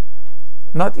 No.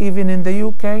 Not even in the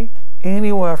UK.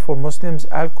 Anywhere for Muslims,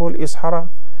 alcohol is haram.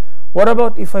 What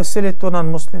about if I sell it to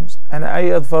non-Muslims and I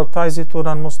advertise it to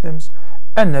non-Muslims?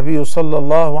 النبي صلى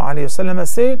الله عليه وسلم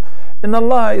said, إن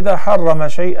الله إذا حرم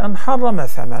شيئا حرم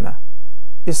ثمنه.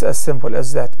 It's as simple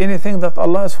as that. Anything that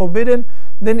Allah has forbidden,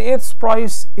 then its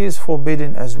price is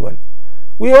forbidden as well.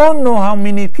 We all know how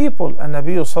many people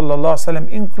النبي صلى الله عليه وسلم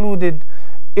included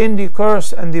in the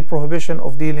curse and the prohibition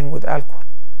of dealing with alcohol,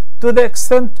 to the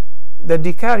extent that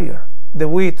the carrier, the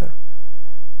waiter,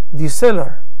 the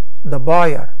seller, the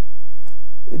buyer,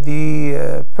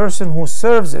 the person who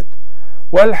serves it,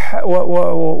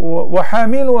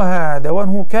 وحاملها, the one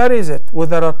who carries it,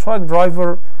 whether a truck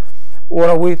driver or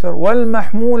a waiter,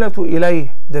 والمحمولة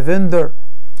إليه, the vendor,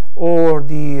 or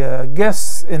the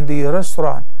guests in the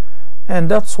restaurant. And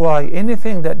that's why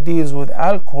anything that deals with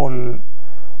alcohol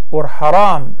or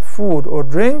haram food or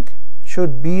drink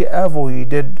should be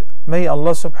avoided. May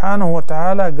Allah subhanahu wa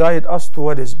ta'ala guide us to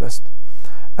what is best.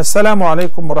 Assalamu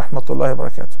alaikum wa rahmatullahi wa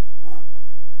barakatuh.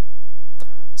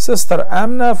 Sister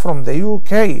Amna from the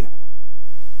UK.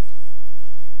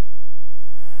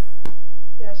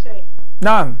 يا شيخ.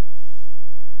 نعم.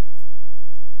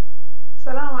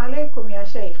 السلام عليكم يا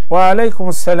شيخ. وعليكم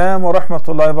السلام ورحمة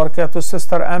الله وبركاته.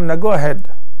 Sister Amna, go ahead.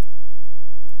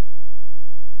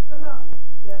 Salam,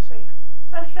 يا شيخ.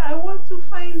 I want to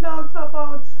find out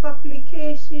about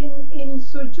supplication in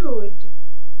sujood.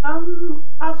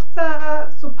 After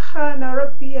Subhana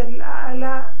Rabbi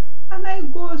al-A'la, can I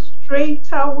go straight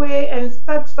away and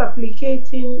start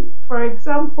supplicating? For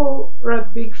example,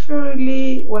 Rabbi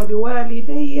Gfirli wa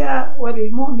liwalidayya wa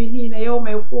lilmu'minina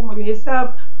yawma yaqumul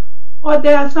hisab. Or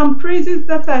there are some praises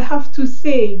that I have to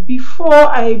say before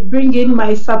I bring in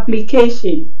my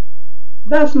supplication.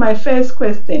 That's my first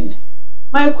question.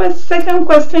 My second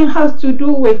question has to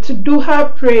do with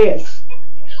duha prayers.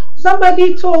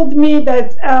 Somebody told me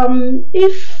that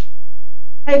if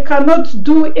I cannot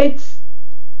do it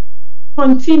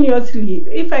continuously,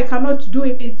 if I cannot do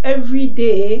it every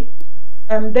day,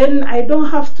 then I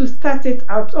don't have to start it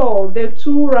at all. The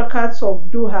 2 rakats of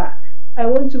duha. I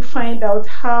want to find out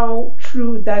how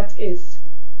true that is.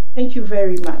 Thank you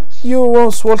very much. You're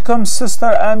most welcome,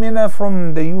 Sister Amina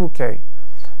from the UK.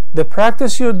 The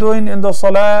practice you're doing in the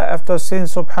Salah after saying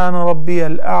Subhana Rabbi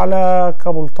al-A'la a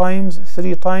couple times,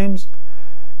 3 times,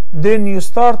 then you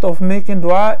start off making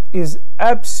dua is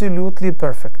absolutely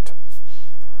perfect.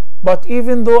 But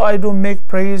even though I don't make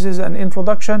praises and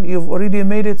introduction, you've already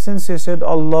made it since you said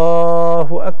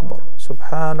Allahu Akbar,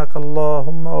 Subhanaka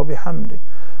Allahumma wa bihamdik,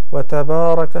 wa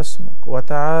tabarak asmuk, wa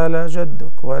ta'ala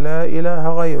jadduk, wa la ilaha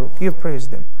ghayruk. You've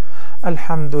praised them.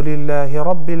 Alhamdulillahi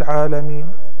Rabbil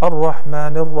Alameen,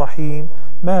 Ar-Rahman Ar-Rahim,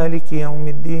 Maliki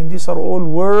Yawmiddin. These are all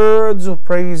words of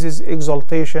praises,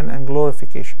 exaltation and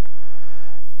glorification.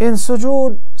 In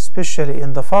sujood, especially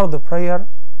in the fard prayer,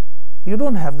 you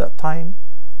don't have that time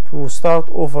to start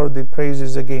over the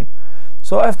praises again.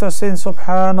 So after saying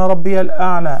Subhana Rabbi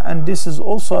al-A'la, and this is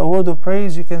also a word of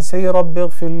praise, you can say Rabbi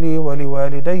Ghfirli wa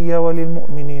liwalidayya wa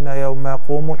lilmu'minina yawma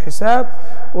yaqumul hisab,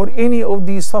 or any of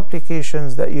these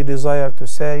supplications that you desire to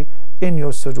say in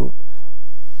your sujood.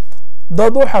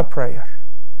 The duha prayer,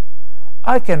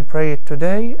 I can pray it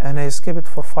today and I skip it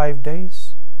for 5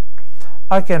 days.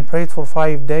 I can pray it for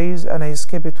 5 days and I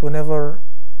skip it whenever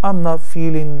I'm not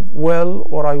feeling well,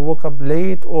 or I woke up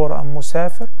late, or I'm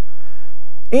musafir.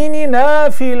 Any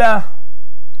nafila,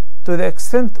 to the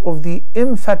extent of the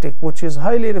emphatic, which is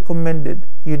highly recommended,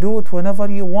 you do it whenever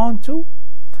you want to,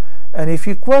 and if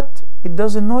you quit, it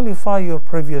doesn't nullify your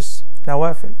previous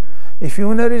nawafil. If you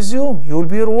want to resume, you will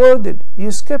be rewarded.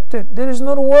 You skipped it, there is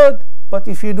no reward, but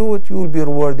if you do it, you will be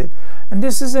rewarded. And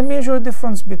this is a major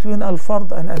difference between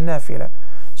al-fard and al-nafila.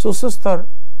 So Sister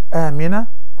Amina,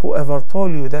 whoever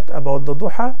told you that about the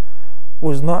duha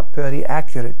was not very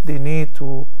accurate. They need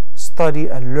to study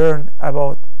and learn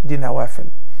about the nawafil.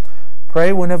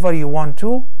 Pray whenever you want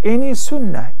to. Any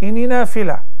sunnah, any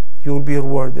nafila, you will be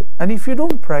rewarded. And if you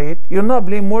don't pray it, you're not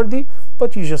blameworthy,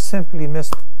 but you just simply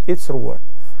missed its reward.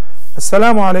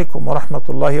 Assalamu alaikum wa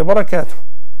rahmatullahi wa barakatuh.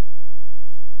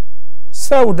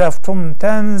 Sauda from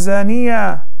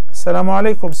Tanzania. Assalamu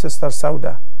alaikum, Sister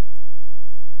Sauda.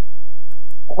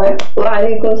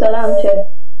 Walaikum salam, Sheikh.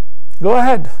 Go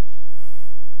ahead.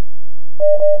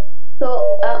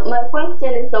 So my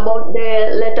question is about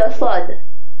the letter Sad.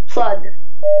 Sad.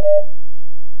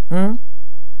 The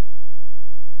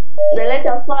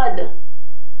letter Sad.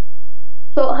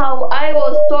 So how I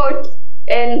was taught,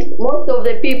 and most of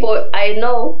the people I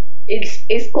know,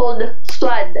 it's called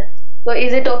Swad. So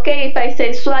is it okay if I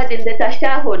say Swad in the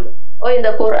Tashahud or in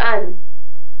the Quran?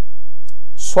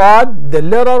 Swad, the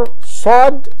letter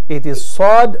Sad, it is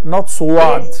Sad, not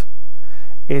Suwad. Yes.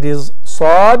 It is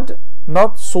Sad,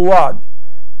 not Suwad.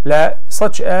 La,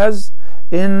 such as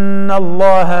Inna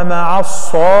Allah ma'as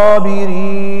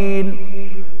sabirin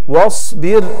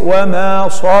wasbir wa ma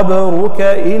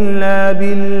sabruka illa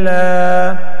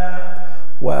billah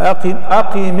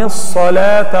وأقم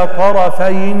الصلاة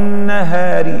طرفي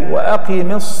النهار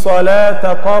وأقم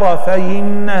الصلاة طرفي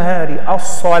النهار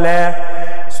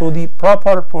الصلاة. So the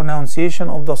proper pronunciation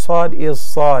of the Sad is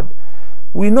Sad.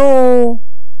 We know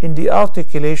in the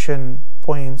articulation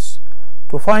points,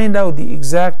 to find out the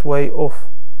exact way of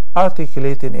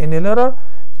articulating any letter,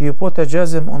 you put a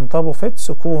jazm on top of it,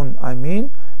 sukun I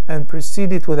mean, and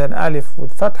precede it with an alif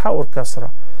with fatha or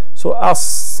kasra. So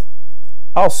as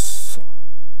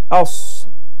As.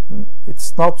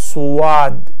 It's not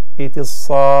suwad, it is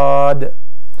sad.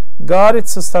 Got it,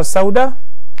 Sister Sauda?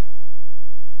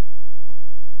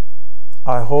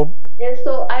 I hope. Yes,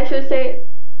 so I should say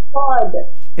sad.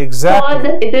 Exactly.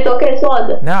 Sad, is it okay?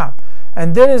 Sad. Nah.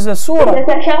 And there is a surah. In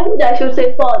tashahhud, I should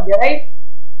say sad, right?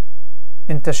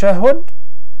 In tashahhud?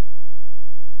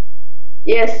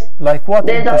 Yes. Like what?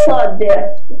 There's a sad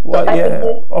there. Well,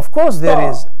 yeah, of course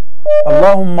there is.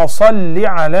 Allahumma salli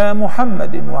ala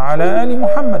Muhammadin wa ala ali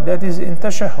Muhammad. That is in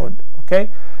tashahhud. Okay?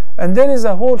 And there is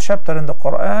a whole chapter in the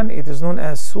Quran. It is known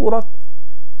as Surah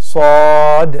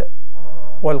Sad.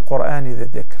 وَالْقُرْآنِ ذِي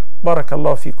الذِّكْرِ.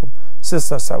 Barakallahu fikum,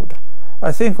 Sister Sauda.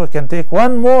 I think we can take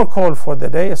one more call for the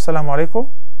day. Assalamu alaikum.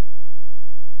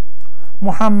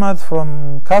 Muhammad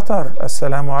from Qatar.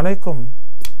 Assalamu alaikum.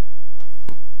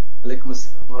 Alaikum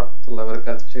assalam wa rahmatullahi wa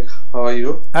barakatuh. Sheikh, how are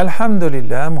you?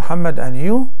 Alhamdulillah, Muhammad, and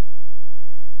you?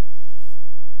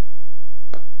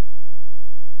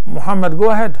 Muhammad, go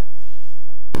ahead.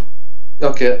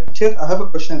 Okay, Sheikh, I have a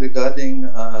question regarding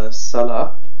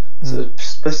Salah. So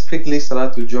specifically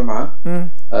Salatul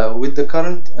Jum'ah, with the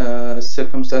current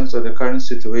circumstance or the current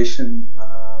situation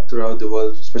throughout the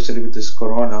world, especially with this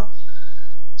corona.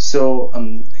 So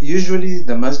usually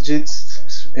the masjids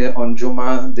on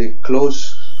Jum'ah, they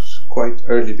close quite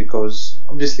early because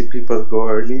obviously people go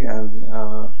early, and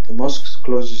the mosques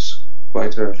closes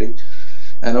quite early.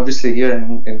 And obviously here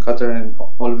in Qatar and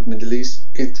all of the Middle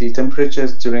East, the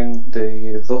temperatures during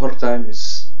the Dhuhr time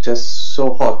is just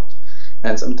so hot.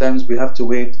 And sometimes we have to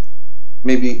wait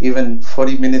maybe even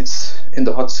 40 minutes in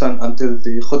the hot sun until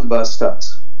the khutbah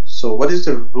starts. So what is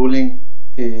the ruling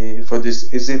for this?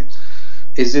 Is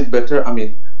it better? I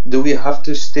mean, do we have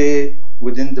to stay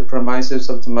within the premises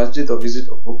of the masjid, or is it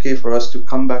okay for us to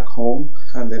come back home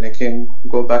and then again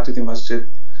go back to the masjid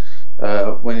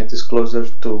when it is closer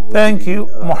to... Thank you,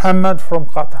 Muhammad from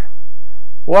Qatar.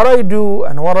 What I do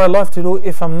and what I love to do,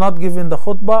 if I'm not giving the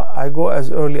khutbah, I go as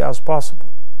early as possible.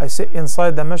 I sit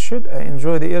inside the masjid, I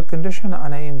enjoy the air condition,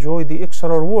 and I enjoy the extra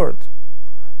reward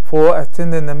for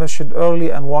attending the masjid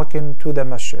early and walking to the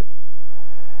masjid.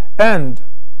 And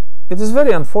it is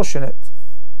very unfortunate,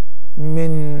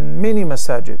 in many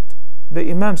masajid,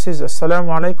 the imam says assalamu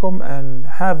alaikum and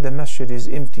half the masjid is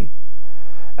empty.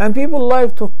 And people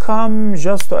like to come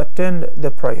just to attend the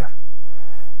prayer.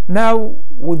 Now,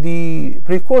 with the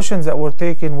precautions that were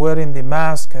taken, wearing the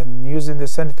mask and using the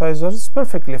sanitizer, it's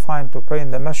perfectly fine to pray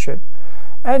in the masjid.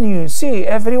 And you see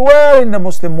everywhere in the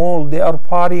Muslim world, they are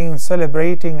partying,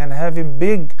 celebrating, and having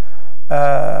big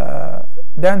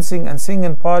dancing and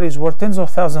singing parties where tens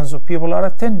of thousands of people are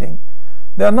attending.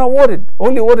 They are not worried,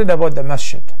 only worried about the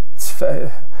masjid.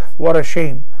 What a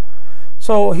shame.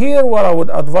 So here what I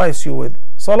would advise you with,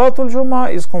 Salatul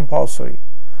Jummah is compulsory.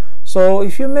 So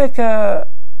if you make a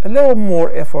little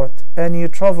more effort and you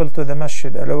travel to the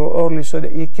masjid a little early so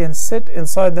that you can sit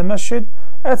inside the masjid,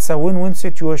 that's a win-win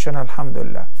situation,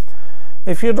 alhamdulillah.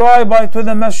 If you drive by to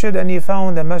the masjid and you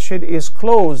found the masjid is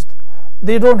closed,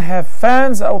 they don't have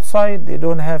fans outside, they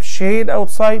don't have shade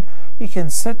outside, you can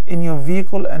sit in your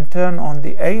vehicle and turn on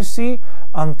the AC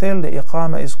until the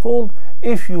iqamah is called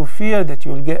if you fear that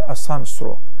you'll get a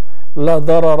sunstroke. La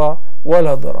darara wa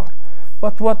la darar.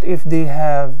 But what if they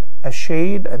have a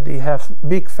shade and they have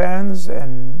big fans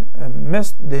and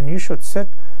mist? Then you should sit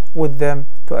with them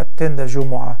to attend the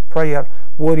Jumu'ah prayer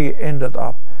where you ended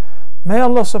up. May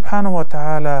Allah subhanahu wa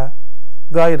ta'ala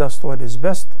guide us to what is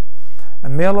best,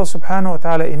 and may Allah subhanahu wa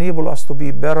ta'ala enable us to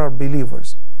be better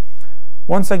believers.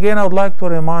 Once again, I would like to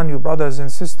remind you, brothers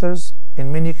and sisters,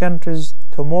 in many countries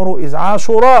tomorrow is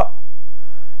Ashura.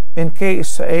 In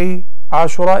KSA,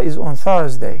 Ashura is on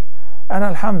Thursday, and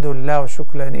alhamdulillah wa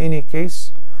shukla, in any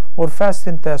case we're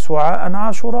fasting Tasu'a and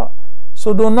Ashura.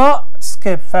 So do not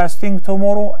skip fasting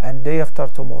tomorrow and day after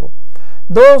tomorrow.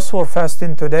 Those who are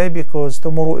fasting today because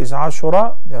tomorrow is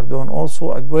Ashura, they're doing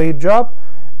also a great job,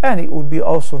 and it would be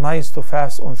also nice to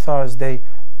fast on Thursday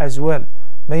as well.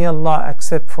 May Allah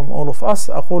accept from all of us.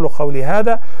 أقول قولي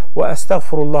هذا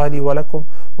وأستغفر الله لي ولكم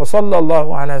وصلى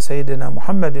الله على سيدنا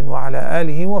محمد وعلى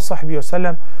آله وصحبه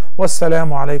وسلم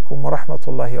والسلام عليكم ورحمة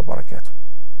الله وبركاته.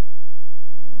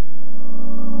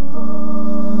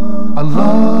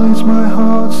 Allah is my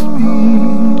heart's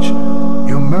speech,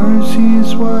 your mercy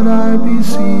is what I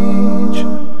beseech.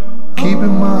 Keep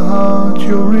in my heart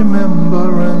your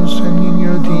remembrance, and in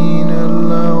your deen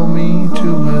allow me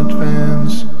to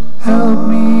advance. Help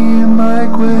me in my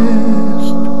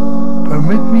quest,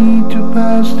 permit me to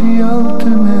pass the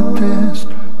ultimate test.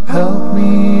 Help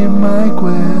me in my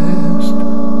quest,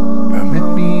 permit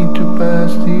me to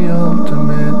pass the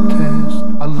ultimate test.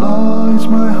 Allah is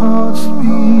my heart's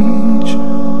speech,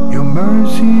 your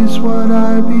mercy is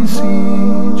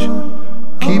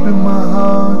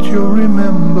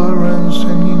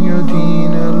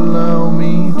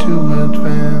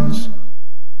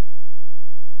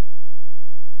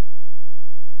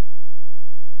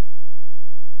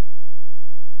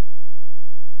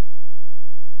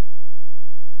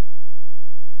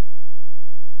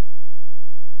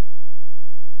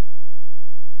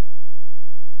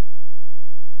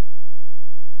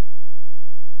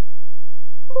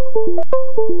you.